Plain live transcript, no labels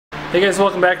Hey guys,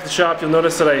 welcome back to the shop. You'll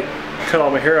notice that I cut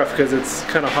all my hair off because it's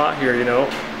kind of hot here, you know.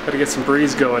 Got to get some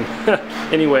breeze going.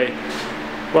 Anyway,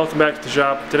 welcome back to the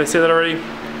shop. Did I say that already?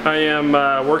 I am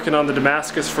working on the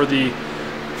Damascus for the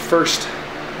first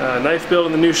knife build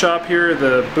in the new shop here,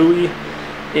 the buoy.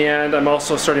 And I'm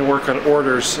also starting work on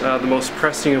orders, the most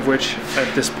pressing of which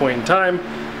at this point in time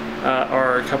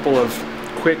are a couple of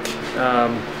quick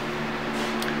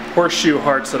horseshoe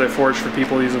hearts that I forged for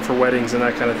people using for weddings and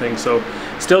that kind of thing. So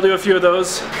still do a few of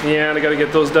those, and I got to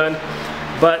get those done.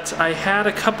 But I had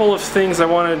a couple of things I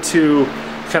wanted to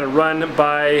kind of run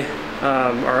by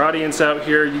our audience out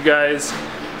here, you guys,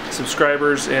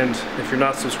 subscribers, and if you're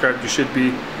not subscribed, you should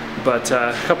be. But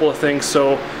a couple of things.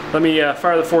 So let me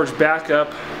fire the forge back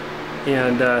up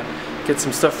and get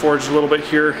some stuff forged a little bit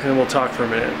here, and we'll talk for a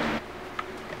minute.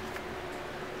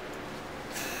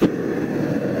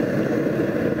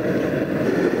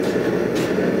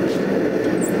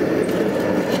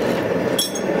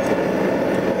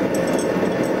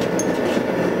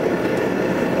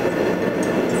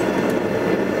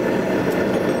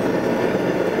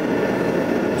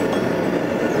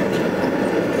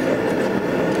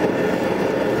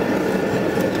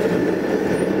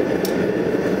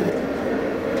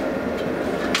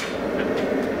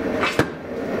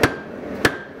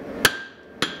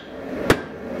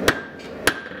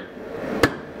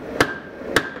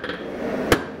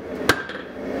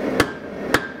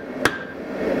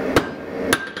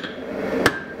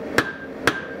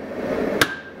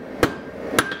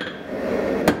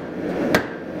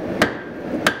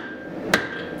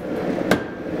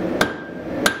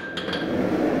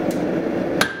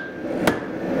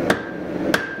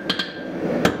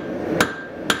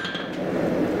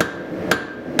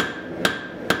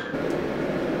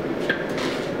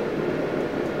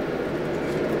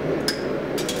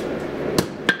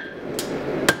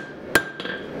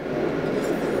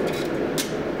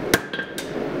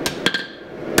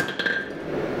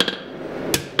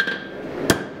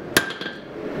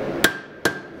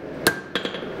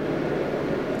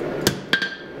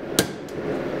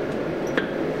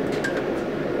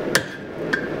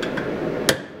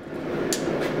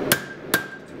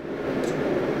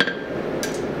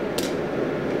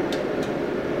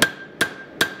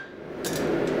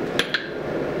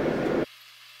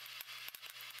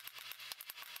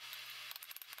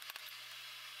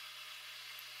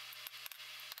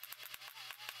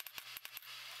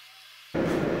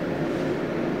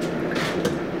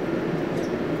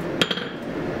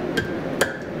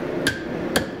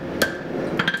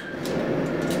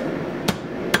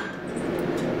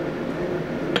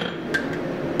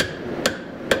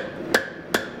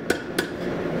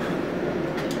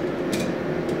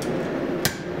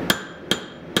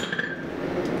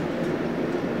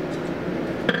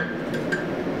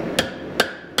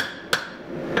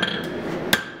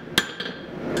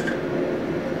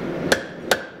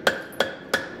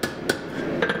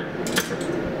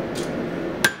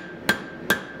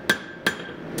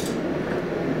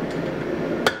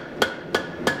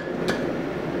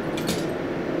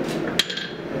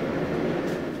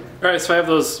 Alright, so I have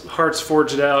those hearts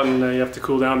forged out, and you have to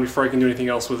cool down before I can do anything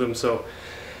else with them, so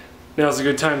now's a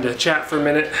good time to chat for a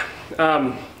minute.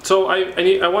 So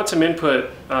I want some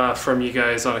input from you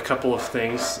guys on a couple of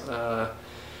things.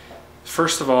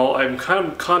 First of all, I'm kind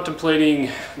of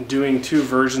contemplating doing two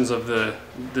versions of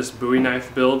this Bowie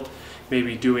knife build,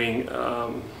 maybe doing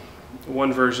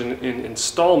one version in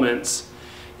installments,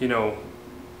 you know,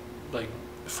 like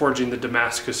forging the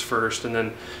Damascus first, and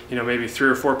then, you know, maybe 3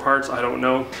 or 4 parts, I don't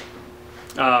know.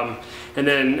 And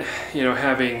then, you know,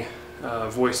 having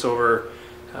voiceover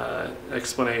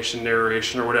explanation,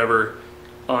 narration, or whatever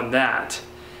on that.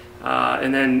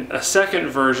 And then a second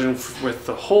version with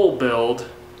the whole build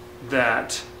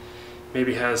that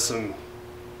maybe has some,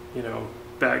 you know,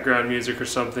 background music or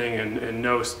something, and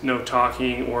no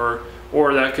talking, or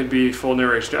that could be full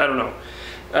narration. I don't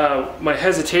know. My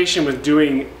hesitation with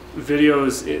doing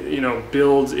videos, you know,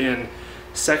 builds in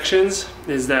sections,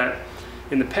 is that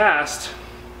in the past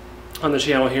on the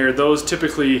channel here, those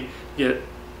typically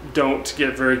don't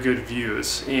get very good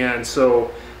views. And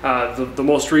so the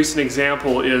most recent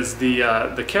example is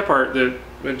the Kep art that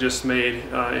I just made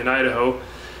in Idaho.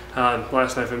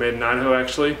 Last knife I made in Idaho,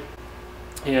 actually,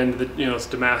 and you know, it's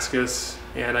Damascus,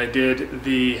 and I did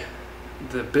the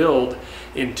build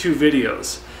in 2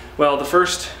 videos. Well, the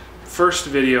first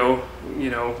video, you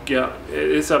know,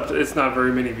 it's not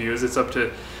very many views. It's up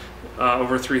to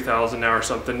over 3,000 now or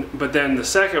something. But then the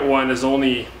second one is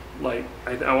only like,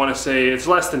 I want to say it's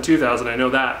less than 2,000. I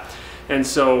know that. And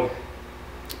so,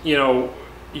 you know,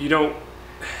 you don't,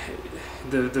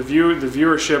 the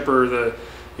viewership or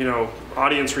you know,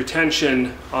 audience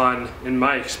retention on, in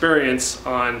my experience,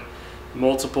 on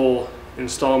multiple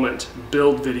installment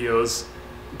build videos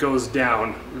goes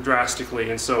down drastically,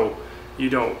 and so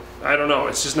I don't know,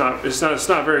 it's not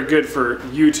very good for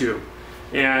YouTube,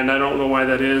 and I don't know why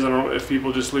that is. I don't know if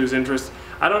people just lose interest.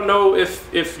 I don't know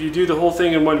if you do the whole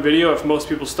thing in one video, if most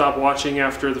people stop watching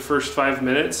after the first 5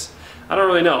 minutes. I don't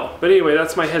really know, but anyway,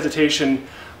 that's my hesitation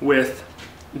with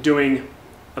doing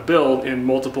a build in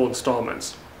multiple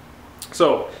installments.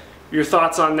 So your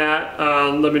thoughts on that,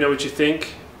 let me know what you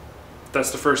think.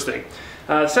 That's the first thing.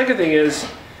 The second thing is,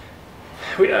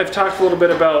 I've talked a little bit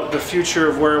about the future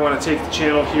of where I want to take the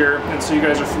channel here, and so you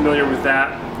guys are familiar with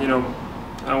that. You know,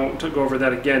 I won't go over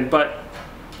that again, but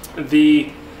and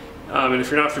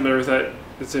if you're not familiar with that,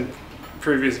 it's in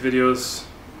previous videos.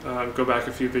 Go back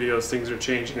a few videos, things are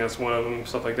changing, that's one of them,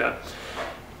 stuff like that.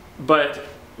 But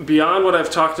beyond what I've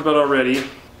talked about already,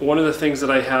 one of the things that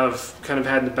I have kind of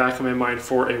had in the back of my mind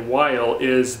for a while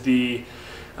is the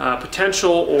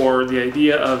potential or the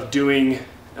idea of doing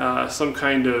some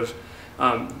kind of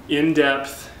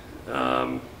in-depth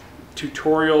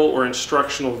tutorial or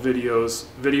instructional videos.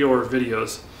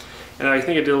 And I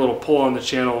think I did a little poll on the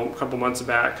channel a couple months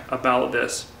back about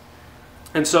this.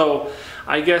 And so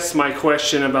I guess my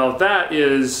question about that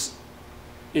is,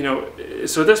 you know,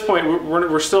 so at this point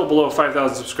we're still below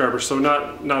 5,000 subscribers, so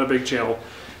not a big channel,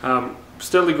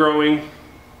 steadily growing.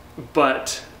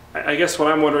 But I guess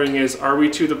what I'm wondering is, are we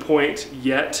to the point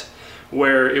yet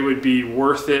where it would be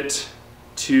worth it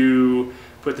to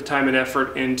put the time and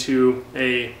effort into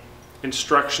a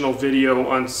instructional video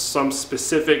on some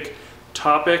specific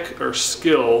topic or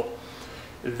skill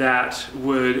that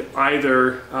would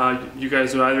either, you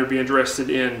guys would either be interested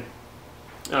in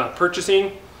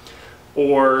purchasing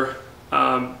or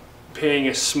paying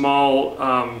a small,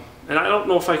 and I don't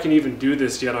know if I can even do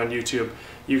this yet on YouTube.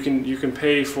 You can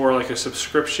pay for like a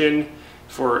subscription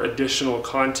for additional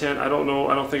content. I don't know,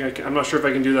 I'm not sure if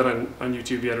I can do that on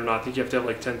YouTube yet or not. I think you have to have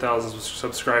like 10,000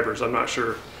 subscribers, I'm not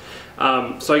sure.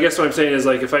 So I guess what I'm saying is,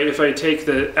 like, if I take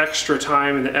the extra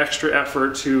time and the extra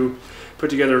effort to put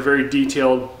together a very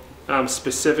detailed,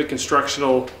 specific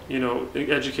instructional, you know,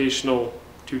 educational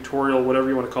tutorial, whatever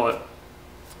you want to call it,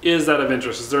 is that of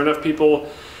interest? Is there enough people,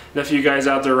 enough of you guys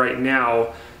out there right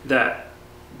now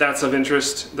that's of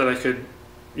interest that I could,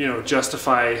 you know,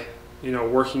 justify, you know,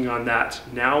 working on that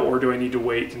now, or do I need to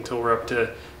wait until we're up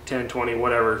to 10, 20,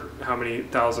 whatever, how many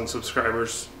thousand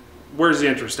subscribers? Where's the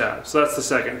interest at? So that's the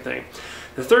second thing.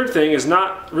 The third thing is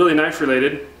not really knife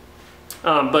related,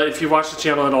 but if you've watched the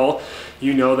channel at all,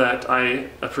 you know that I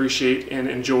appreciate and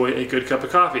enjoy a good cup of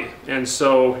coffee. And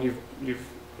so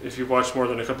if you've watched more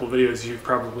than a couple of videos, you've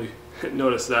probably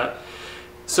noticed that.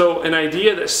 So an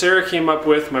idea that Sarah came up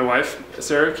with, my wife,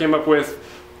 Sarah came up with,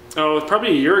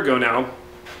 probably a year ago now,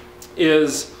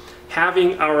 is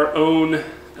having our own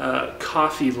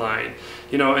coffee line.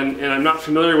 You know, and I'm not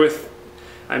familiar with,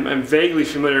 I'm vaguely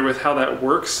familiar with how that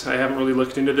works. I haven't really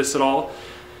looked into this at all.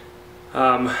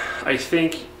 I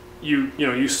think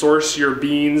you source your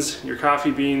beans, your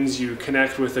coffee beans, you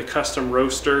connect with a custom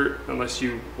roaster, unless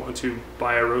you want to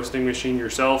buy a roasting machine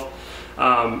yourself.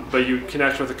 But you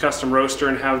connect with a custom roaster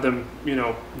and have them, you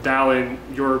know, dial in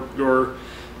your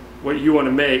what you want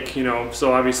to make, you know.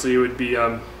 So obviously it would be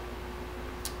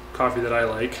coffee that I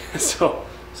like. So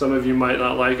some of you might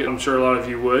not like it. I'm sure a lot of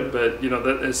you would, but you know,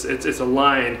 that it's a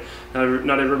line.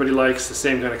 Not everybody likes the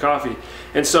same kind of coffee.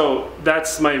 And so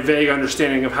that's my vague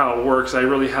understanding of how it works. I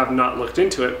really have not looked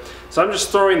into it. So I'm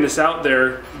just throwing this out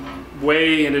there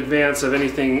way in advance of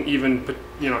anything even,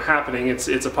 you know, happening. It's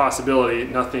a possibility.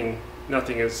 Nothing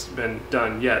has been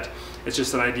done yet. It's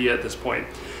just an idea at this point.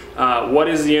 What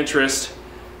is the interest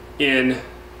in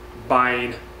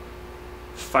buying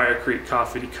Fire Creek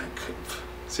coffee?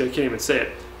 See, I can't even say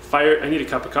it. I need a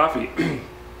cup of coffee.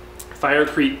 Fire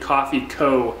Creek Coffee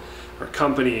Co. or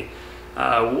Company.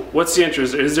 What's the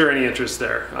interest? Is there any interest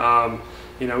there?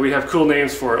 You know, we have cool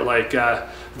names for it, like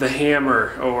the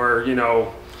Hammer, or you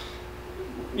know,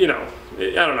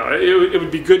 I don't know. It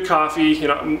would be good coffee. You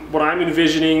know, what I'm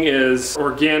envisioning is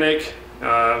organic,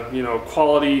 you know,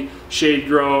 quality, shade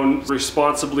grown,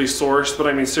 responsibly sourced. But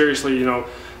I mean, seriously, you know,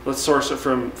 let's source it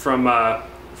from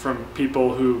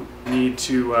people who need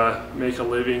to make a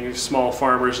living, small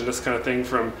farmers and this kind of thing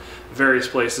from various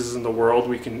places in the world.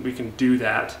 We can do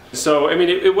that. So I mean,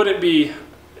 it wouldn't be.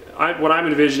 What I'm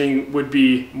envisioning would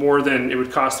be more than, it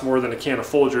would cost more than a can of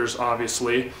Folgers,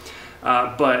 obviously.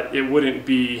 But it wouldn't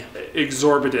be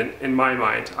exorbitant in my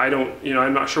mind.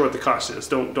 I'm not sure what the cost is.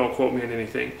 Don't quote me on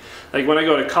anything. Like when I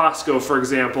go to Costco, for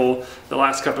example, the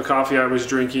last cup of coffee I was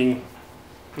drinking,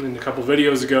 in a couple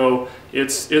videos ago.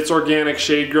 It's organic,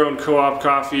 shade-grown co-op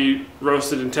coffee,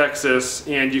 roasted in Texas,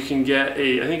 and you can get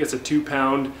I think it's a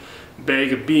 2-pound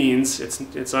bag of beans.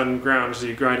 It's unground, so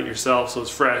you grind it yourself, so it's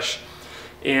fresh.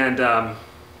 And I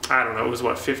don't know, it was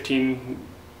what, 15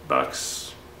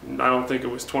 bucks? I don't think it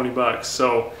was 20 bucks.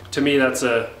 So to me, that's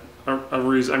a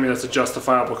reason. I mean, that's a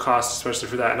justifiable cost, especially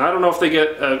for that. And I don't know if they get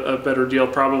a better deal,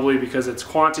 probably because it's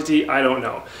quantity. I don't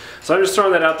know. So I'm just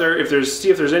throwing that out there. See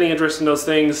if there's any interest in those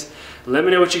things. Let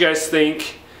me know what you guys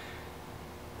think.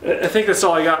 I think that's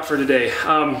all I got for today.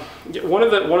 One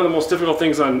of the most difficult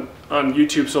things on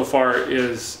YouTube so far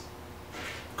is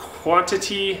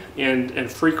quantity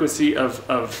and frequency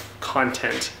of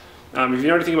content. If you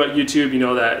know anything about YouTube, you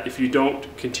know that if you don't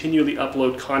continually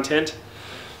upload content,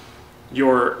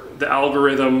 the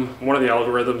algorithm, one of the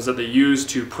algorithms that they use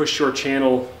to push your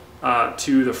channel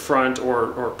to the front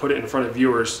or put it in front of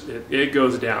viewers, it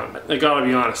goes down. I gotta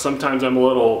be honest, sometimes I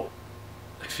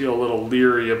feel a little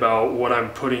leery about what I'm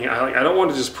putting. I don't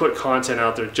want to just put content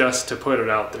out there just to put it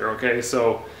out there, okay?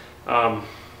 So I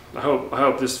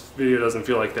hope this video doesn't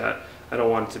feel like that. I don't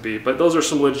want it to be, but those are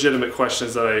some legitimate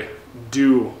questions that I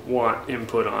do want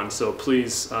input on, so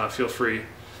please feel free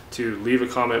to leave a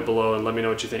comment below and let me know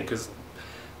what you think, because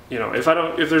you know, if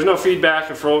there's no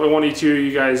feedback, if one of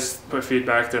you guys put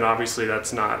feedback, then obviously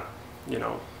that's not, you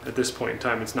know, at this point in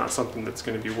time, it's not something that's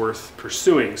going to be worth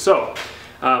pursuing. So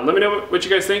let me know what you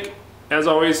guys think. As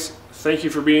always, thank you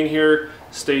for being here.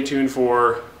 Stay tuned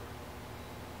for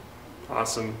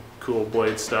awesome, cool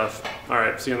blade stuff. All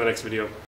right, see you in the next video.